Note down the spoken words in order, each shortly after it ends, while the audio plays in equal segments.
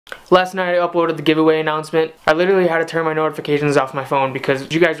Last night I uploaded the giveaway announcement. I literally had to turn my notifications off my phone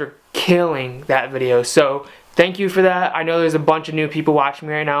because you guys were killing that video. So thank you for that. I know there's a bunch of new people watching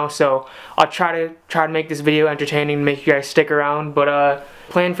me right now, so I'll try to make this video entertaining to make you guys stick around. But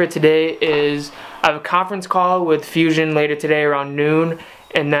plan for today is I have a conference call with Fusion later today around noon.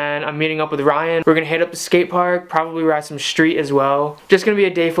 And then I'm meeting up with Ryan. We're gonna hit up the skate park, probably ride some street as well. Just gonna be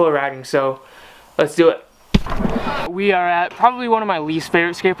a day full of riding, so let's do it. We are at probably one of my least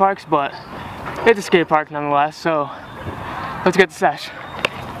favorite skate parks, but it's a skate park nonetheless, so let's get the sesh.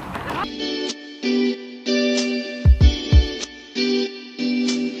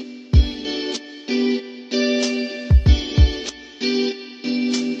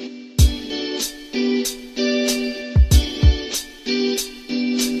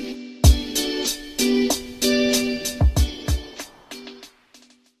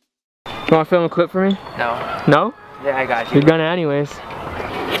 You wanna film a clip for me? No. No? Yeah, I got you. You're gonna anyways.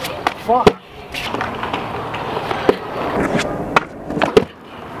 Fuck.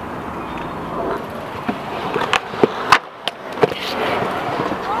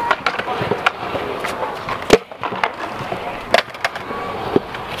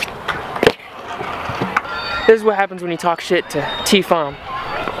 This is what happens when you talk shit to Pham.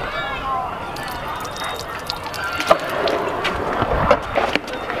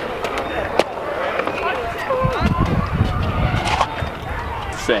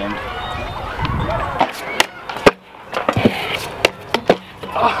 Same.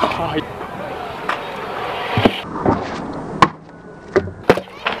 Oh.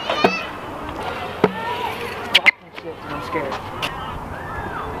 Shit, I'm scared.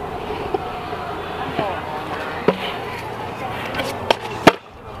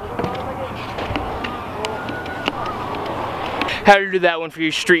 How to do that one for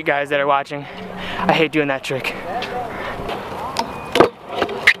you street guys that are watching. I hate doing that trick.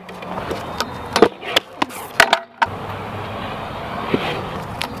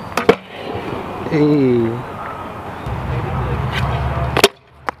 Hey.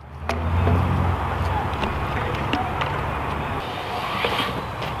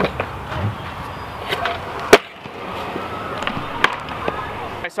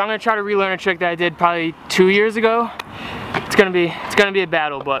 So I'm gonna try to relearn a trick that I did probably 2 years ago. It's gonna be a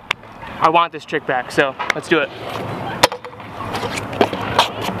battle, but I want this trick back, so let's do it.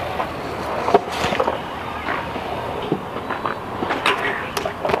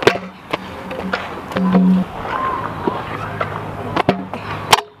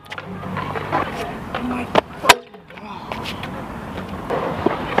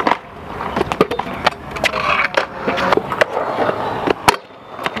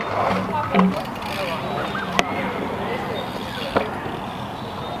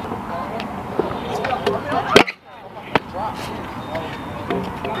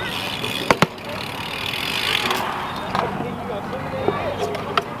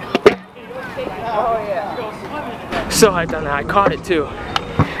 So hyped on that, I caught it too.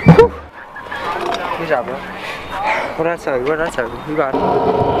 Whew. Good job, bro. What did I tell you? What did I tell you? You got it.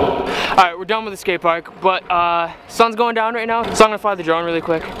 Alright, we're done with the skate park, but sun's going down right now, so I'm gonna fly the drone really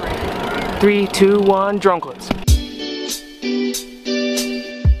quick. 3, 2, 1, drone clips.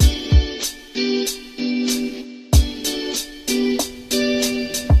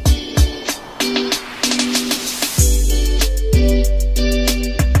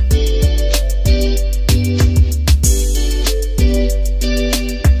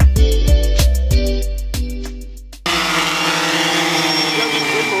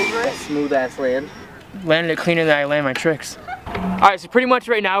 Smooth ass land. Landed it cleaner than I land my tricks. Alright, so pretty much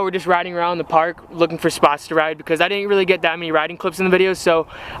right now we're just riding around the park looking for spots to ride because I didn't really get that many riding clips in the video, so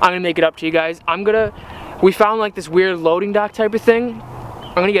I'm gonna make it up to you guys. We found like this weird loading dock type of thing.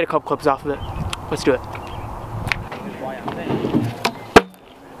 I'm gonna get a couple clips off of it. Let's do it.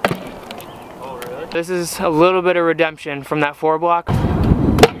 This is a little bit of redemption from that 4 block. I'm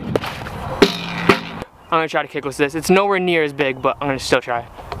gonna try to kickless this. It's nowhere near as big, but I'm gonna still try.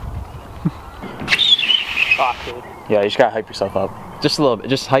 Oh, dude. Yeah, you just gotta hype yourself up. Just a little bit.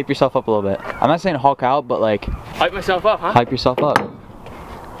 Just hype yourself up a little bit. I'm not saying Hulk out, but like... Hype myself up, huh? Hype yourself up.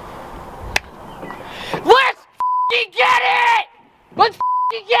 Let's f***ing get it! Let's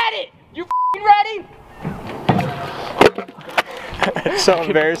f***ing get it! You f***ing ready? It's so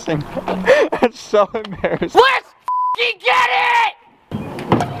embarrassing. It's so embarrassing. Let's f***ing get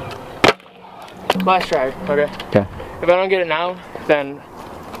it! Last try, okay? Okay. If I don't get it now, then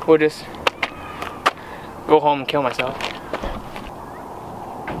we'll just go home and kill myself.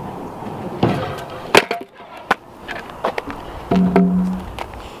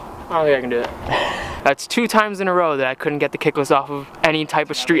 I don't think I can do it. That's 2 times in a row that I couldn't get the kickless off of any type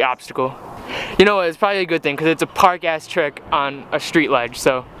of street obstacle. You know what, it's probably a good thing because it's a park-ass trick on a street ledge,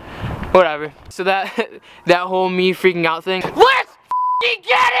 so whatever. So that whole me freaking out thing, let's get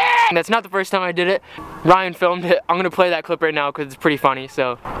it! That's not the first time I did it. Ryan filmed it. I'm gonna play that clip right now because it's pretty funny,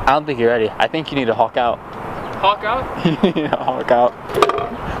 so. I don't think you're ready. I think you need to hawk out. Hawk out? You need to hawk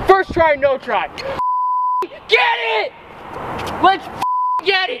out. First try, no try. Get it! Let's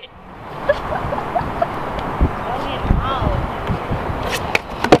get it!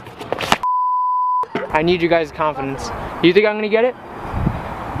 I need you guys' confidence. You think I'm gonna get it?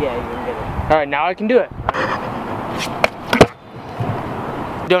 Yeah, you're gonna get it. Alright, now I can do it.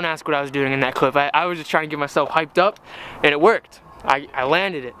 Don't ask what I was doing in that clip. I was just trying to get myself hyped up, and it worked. I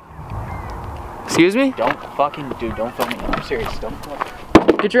landed it. Excuse me? Don't film me. I'm serious. Don't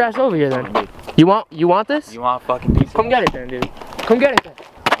fucking. Get your ass over here then. You want this? You want a fucking piece? Come get it then, dude. Come get it then.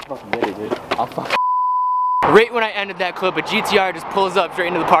 I'll fucking get it, dude. I'll fucking. Right when I ended that clip, a GTR just pulls up straight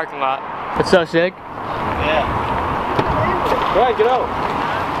into the parking lot. That's so sick. Yeah. Go ahead, get out.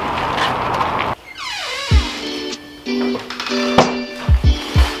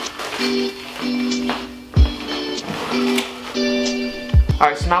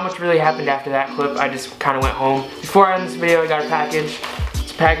 Alright, so not much really happened after that clip. I just kind of went home. Before I end this video, I got a package.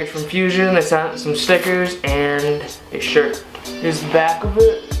 It's a package from Fusion. They sent some stickers and a shirt. Here's the back of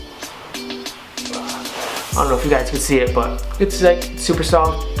it. I don't know if you guys can see it, but it's like super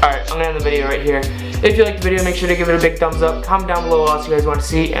soft. Alright, I'm gonna end the video right here. If you liked the video, make sure to give it a big thumbs up. Comment down below what else you guys want to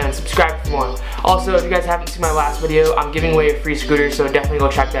see, and subscribe for more. Also, if you guys haven't seen my last video, I'm giving away a free scooter, so definitely go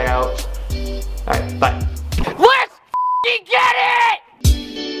check that out. Alright, bye. Let's get it!